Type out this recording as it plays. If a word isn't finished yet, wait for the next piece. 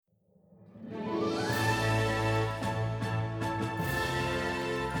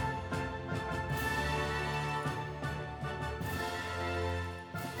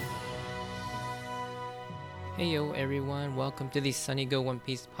Heyo everyone, welcome to the Sunny Go One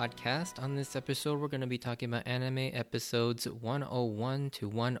Piece podcast. On this episode, we're going to be talking about anime episodes 101 to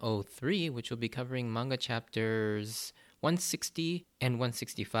 103, which will be covering manga chapters 160 and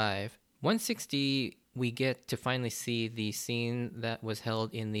 165. 160, we get to finally see the scene that was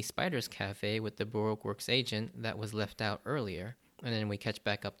held in the Spiders Cafe with the Baroque Works agent that was left out earlier. And then we catch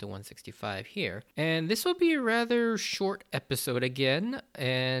back up to 165 here. And this will be a rather short episode again,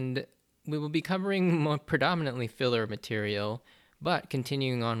 and we will be covering more predominantly filler material, but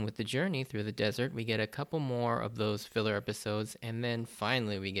continuing on with the journey through the desert, we get a couple more of those filler episodes, and then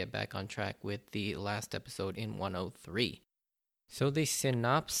finally we get back on track with the last episode in 103. So the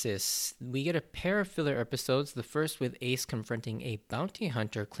synopsis, we get a pair of filler episodes, the first with Ace confronting a bounty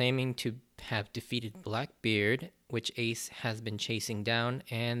hunter claiming to have defeated Blackbeard, which Ace has been chasing down,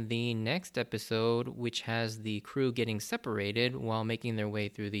 and the next episode, which has the crew getting separated while making their way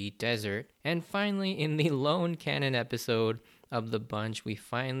through the desert. And finally, in the lone canon episode of the bunch, we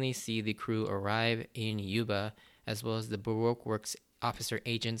finally see the crew arrive in Yuba, as well as the Baroque Works officer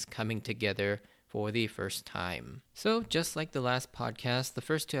agents coming together for the first time. So, just like the last podcast, the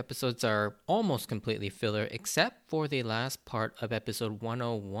first two episodes are almost completely filler, except for the last part of episode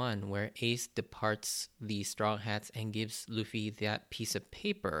 101, where Ace departs the Straw Hats and gives Luffy that piece of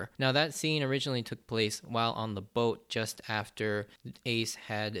paper. Now, that scene originally took place while on the boat, just after Ace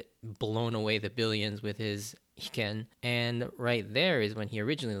had blown away the billions with his Iken, and right there is when he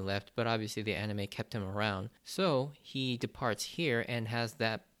originally left, but obviously the anime kept him around. So, he departs here and has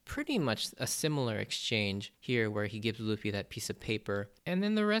that pretty much a similar exchange here where he gives Luffy that piece of paper. And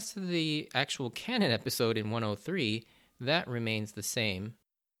then the rest of the actual canon episode in 103, that remains the same.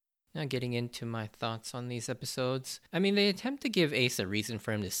 Now getting into my thoughts on these episodes. I mean, they attempt to give Ace a reason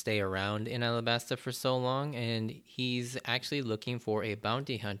for him to stay around in Alabasta for so long, and he's actually looking for a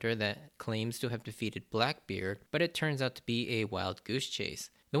bounty hunter that claims to have defeated Blackbeard, but it turns out to be a wild goose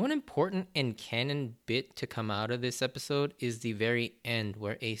chase. The one important and canon bit to come out of this episode is the very end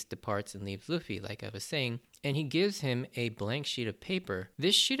where Ace departs and leaves Luffy, like I was saying, and he gives him a blank sheet of paper.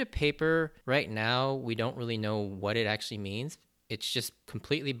 This sheet of paper, right now, we don't really know what it actually means. It's just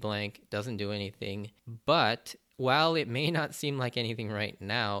completely blank, doesn't do anything, but while it may not seem like anything right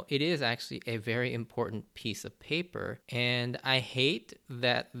now, it is actually a very important piece of paper, and I hate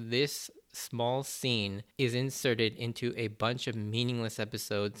that this small scene is inserted into a bunch of meaningless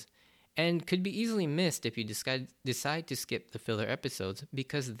episodes and could be easily missed if you decide to skip the filler episodes,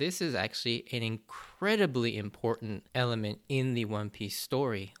 because this is actually an incredibly important element in the One Piece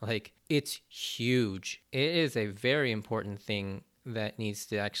story. Like, it's huge. It is a very important thing that needs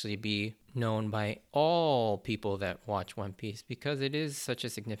to actually be known by all people that watch One Piece, because it is such a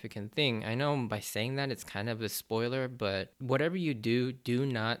significant thing. I know by saying that it's kind of a spoiler, but whatever you do, do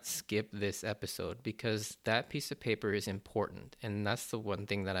not skip this episode, because that piece of paper is important. And that's the one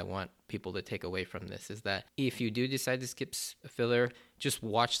thing that I want people to take away from this, is that if you do decide to skip filler, just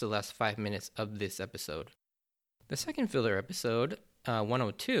watch the last 5 minutes of this episode. The second filler episode,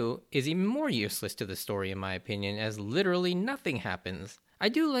 102, is even more useless to the story in my opinion, as literally nothing happens. I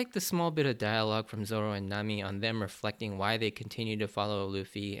do like the small bit of dialogue from Zoro and Nami on them reflecting why they continue to follow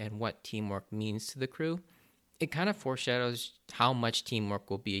Luffy and what teamwork means to the crew. It kind of foreshadows how much teamwork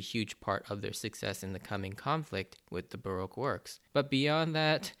will be a huge part of their success in the coming conflict with the Baroque Works. But beyond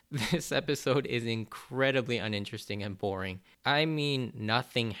that, this episode is incredibly uninteresting and boring. I mean,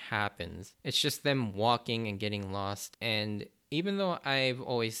 nothing happens. It's just them walking and getting lost, and even though I've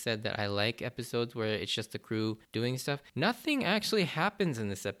always said that I like episodes where it's just the crew doing stuff, nothing actually happens in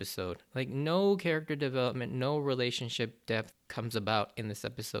this episode. Like, no character development, no relationship depth comes about in this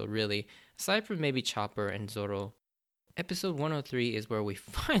episode, really, aside from maybe Chopper and Zoro. Episode 103 is where we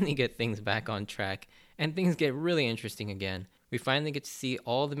finally get things back on track, and things get really interesting again. We finally get to see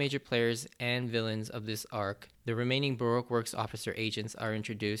all the major players and villains of this arc. The remaining Baroque Works officer agents are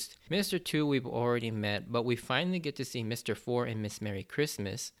introduced. Mr. 2 we've already met, but we finally get to see Mr. 4 and Miss Merry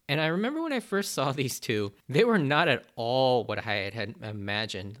Christmas. And I remember when I first saw these two, they were not at all what I had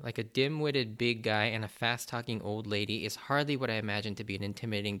imagined. Like, a dim-witted big guy and a fast-talking old lady is hardly what I imagined to be an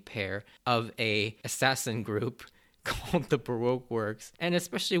intimidating pair of a assassin group called the Baroque Works, and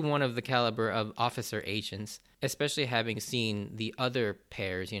especially one of the caliber of officer agents, especially having seen the other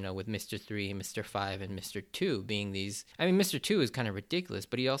pairs, with Mr. 3, Mr. 5, and Mr. 2 being these. I mean, Mr. 2 is kind of ridiculous,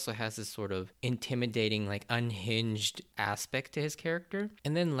 but he also has this sort of intimidating, like, unhinged aspect to his character.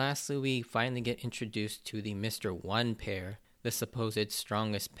 And then lastly, we finally get introduced to the Mr. 1 pair, the supposed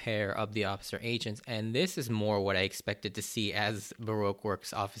strongest pair of the officer agents, and this is more what I expected to see as Baroque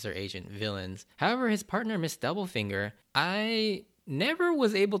Works officer agent villains. However, his partner, Miss Doublefinger, I never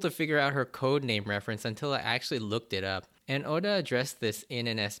was able to figure out her code name reference until I actually looked it up. And Oda addressed this in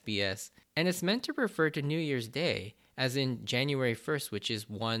an SBS. And it's meant to refer to New Year's Day, as in January 1st, which is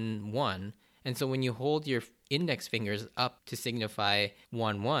 1-1. And so when you hold your index fingers up to signify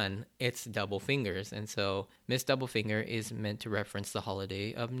 1-1, it's double fingers. And so Miss Double Finger is meant to reference the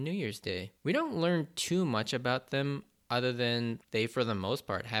holiday of New Year's Day. We don't learn too much about them other than they, for the most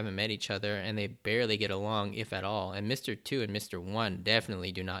part, haven't met each other and they barely get along, if at all. And Mr. 2 and Mr. 1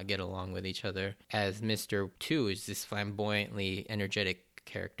 definitely do not get along with each other, as Mr. 2 is this flamboyantly energetic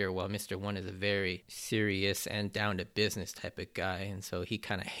character, while Mr. 1 is a very serious and down to business type of guy, and so he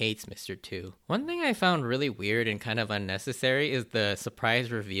kind of hates Mr. 2. One thing I found really weird and kind of unnecessary is the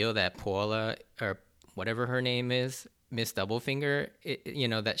surprise reveal that Paula, or whatever her name is, Miss Doublefinger,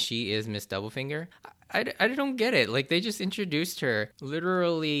 that she is Miss Doublefinger. I don't get it. Like, they just introduced her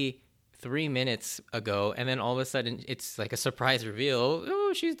literally 3 minutes ago, and then all of a sudden it's like a surprise reveal.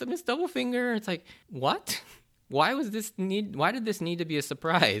 Oh, she's the Miss Doublefinger. It's like, what? Why did this need to be a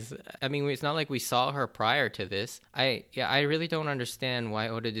surprise? I mean, it's not like we saw her prior to this. I really don't understand why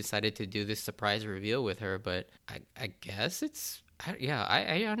Oda decided to do this surprise reveal with her, but I guess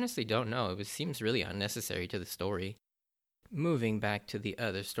I honestly don't know. It seems really unnecessary to the story. Moving back to the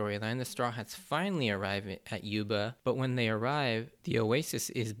other storyline, the Straw Hats finally arrive at Yuba, but when they arrive, the oasis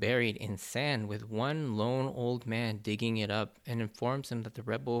is buried in sand with one lone old man digging it up and informs him that the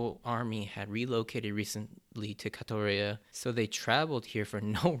rebel army had relocated recently to Katoria, so they traveled here for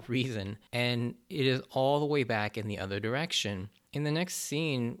no reason, and it is all the way back in the other direction. In the next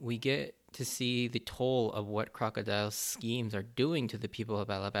scene, we get to see the toll of what Crocodile's schemes are doing to the people of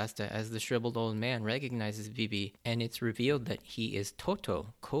Alabasta as the shriveled old man recognizes Vivi, and it's revealed that he is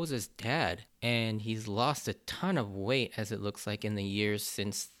Toto, Koza's dad, and he's lost a ton of weight, as it looks like, in the years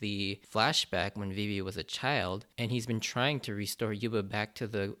since the flashback when Vivi was a child, and he's been trying to restore Yuba back to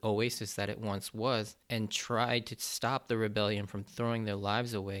the oasis that it once was and tried to stop the rebellion from throwing their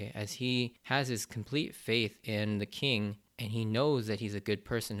lives away, as he has his complete faith in the king. And he knows that he's a good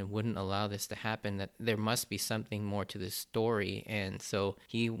person and wouldn't allow this to happen, that there must be something more to this story. And so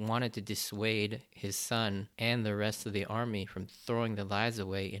he wanted to dissuade his son and the rest of the army from throwing their lives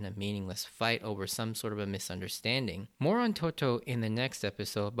away in a meaningless fight over some sort of a misunderstanding. More on Toto in the next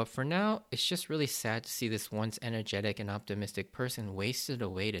episode, but for now, it's just really sad to see this once energetic and optimistic person wasted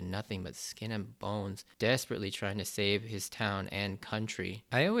away to nothing but skin and bones, desperately trying to save his town and country.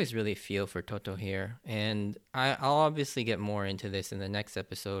 I always really feel for Toto here, and I'll obviously get more into this in the next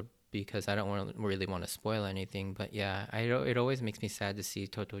episode because I don't really want to spoil anything, but yeah, it always makes me sad to see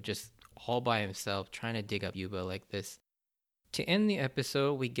Toto just all by himself trying to dig up Yuba like this. To end the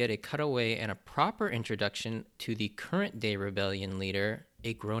episode, we get a cutaway and a proper introduction to the current day rebellion leader,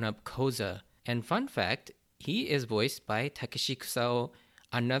 a grown-up Koza. And fun fact, he is voiced by Takeshi Kusao,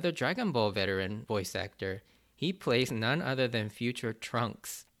 another Dragon Ball veteran voice actor. He plays none other than future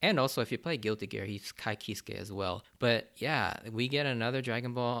Trunks. And also, if you play Guilty Gear, he's Kai Kisuke as well. But yeah, we get another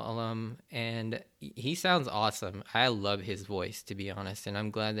Dragon Ball alum, and he sounds awesome. I love his voice, to be honest, and I'm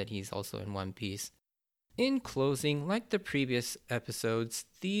glad that he's also in One Piece. In closing, like the previous episodes,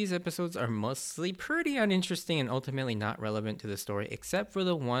 these episodes are mostly pretty uninteresting and ultimately not relevant to the story, except for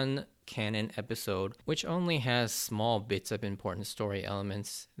the one canon episode, which only has small bits of important story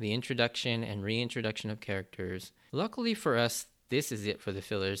elements, the introduction and reintroduction of characters. Luckily for us, this is it for the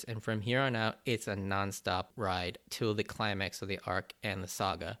fillers, and from here on out, it's a non-stop ride till the climax of the arc and the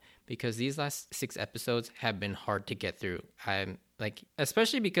saga, because these last 6 episodes have been hard to get through. I'm like,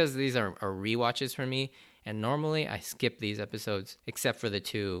 especially because these are rewatches for me, and normally I skip these episodes, except for the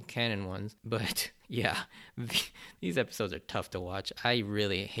 2 canon ones, but yeah, these episodes are tough to watch. I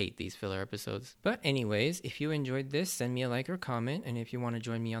really hate these filler episodes. But anyways, if you enjoyed this, send me a like or comment, and if you want to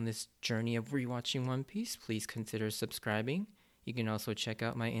join me on this journey of rewatching One Piece, please consider subscribing. You can also check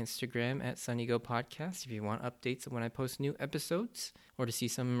out my Instagram at SunnyGoPodcast if you want updates when I post new episodes or to see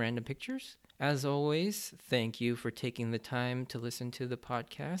some random pictures. As always, thank you for taking the time to listen to the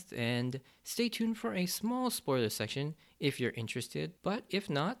podcast, and stay tuned for a small spoiler section if you're interested. But if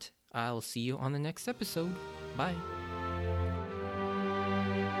not, I'll see you on the next episode. Bye.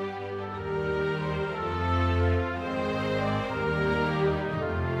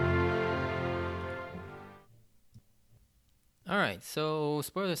 Alright, so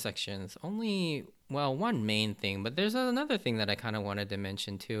spoiler sections. Only well, one main thing, but there's another thing that I kind of wanted to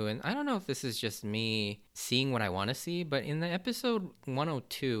mention too. And I don't know if this is just me seeing what I want to see, but in the episode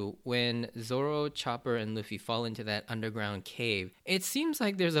 102, when Zoro, Chopper, and Luffy fall into that underground cave, it seems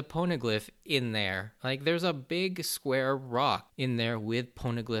like there's a poneglyph in there. Like there's a big square rock in there with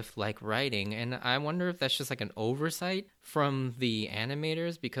poneglyph-like writing. And I wonder if that's just like an oversight from the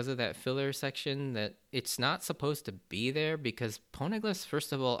animators because of that filler section, that it's not supposed to be there, because poneglyphs,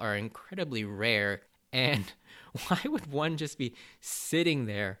 first of all, are incredibly rare. And why would one just be sitting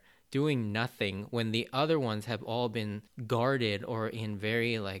there doing nothing when the other ones have all been guarded or in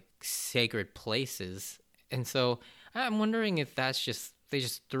very like sacred places? And so I'm wondering if that's just, they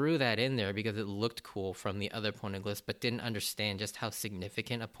just threw that in there because it looked cool from the other poneglyphs, but didn't understand just how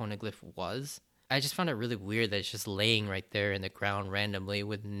significant a poneglyph was. I just found it really weird that it's just laying right there in the ground randomly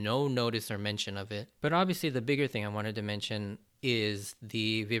with no notice or mention of it. But obviously the bigger thing I wanted to mention is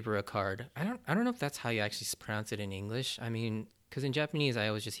the Vibra card. I don't know if that's how you actually pronounce it in English. I mean, because in Japanese I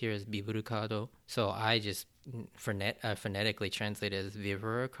always just hear it as Biburukado, so I just phonetically translate it as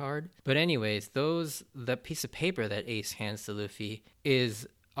Vibra card. But anyways, the piece of paper that Ace hands to Luffy is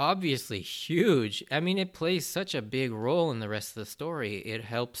obviously huge. I mean, it plays such a big role in the rest of the story. It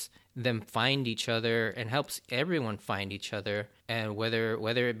helps them find each other and helps everyone find each other, and whether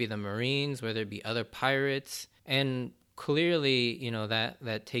it be the Marines, whether it be other pirates. And clearly, you know,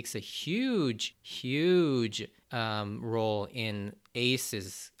 that takes a huge role in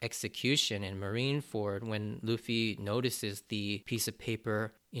Ace's execution in Marineford when Luffy notices the piece of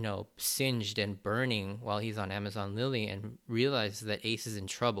paper, you know, singed and burning while he's on Amazon Lily, and realizes that Ace is in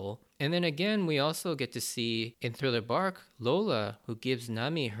trouble. And then again, we also get to see in Thriller Bark, Lola, who gives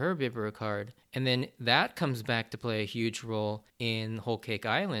Nami her Bibber card. And then that comes back to play a huge role in Whole Cake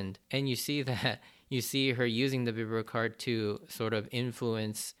Island. And you see her using the Bibber card to sort of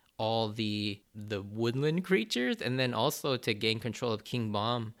influence all the woodland creatures, and then also to gain control of King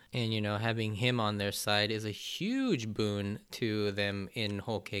Bomb. And, you know, having him on their side is a huge boon to them in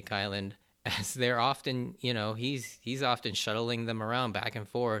Whole Cake Island, as they're often, you know, he's often shuttling them around back and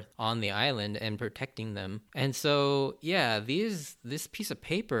forth on the island and protecting them. And so, yeah, this piece of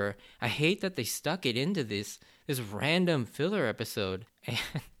paper, I hate that they stuck it into this random filler episode. And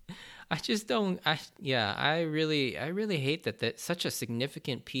I really hate that such a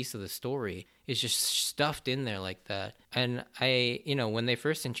significant piece of the story is just stuffed in there like that. And when they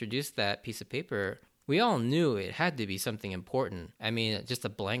first introduced that piece of paper, we all knew it had to be something important. I mean, just a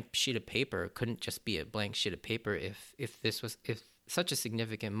blank sheet of paper couldn't just be a blank sheet of paper if such a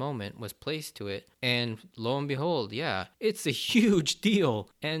significant moment was placed to it. And lo and behold, yeah, it's a huge deal.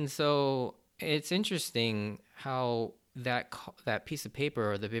 And so it's interesting how that piece of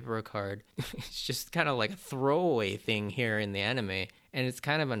paper, or the paper card, it's just kind of like a throwaway thing here in the anime, and it's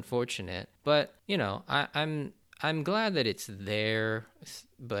kind of unfortunate. But you know, I'm glad that it's there,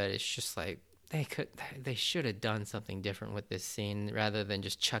 but it's just like they should have done something different with this scene rather than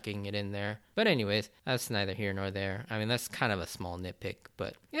just chucking it in there. But anyways, that's neither here nor there. I mean, that's kind of a small nitpick,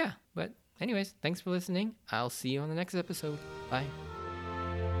 but yeah. But anyways, thanks for listening. I'll see you on the next episode. Bye.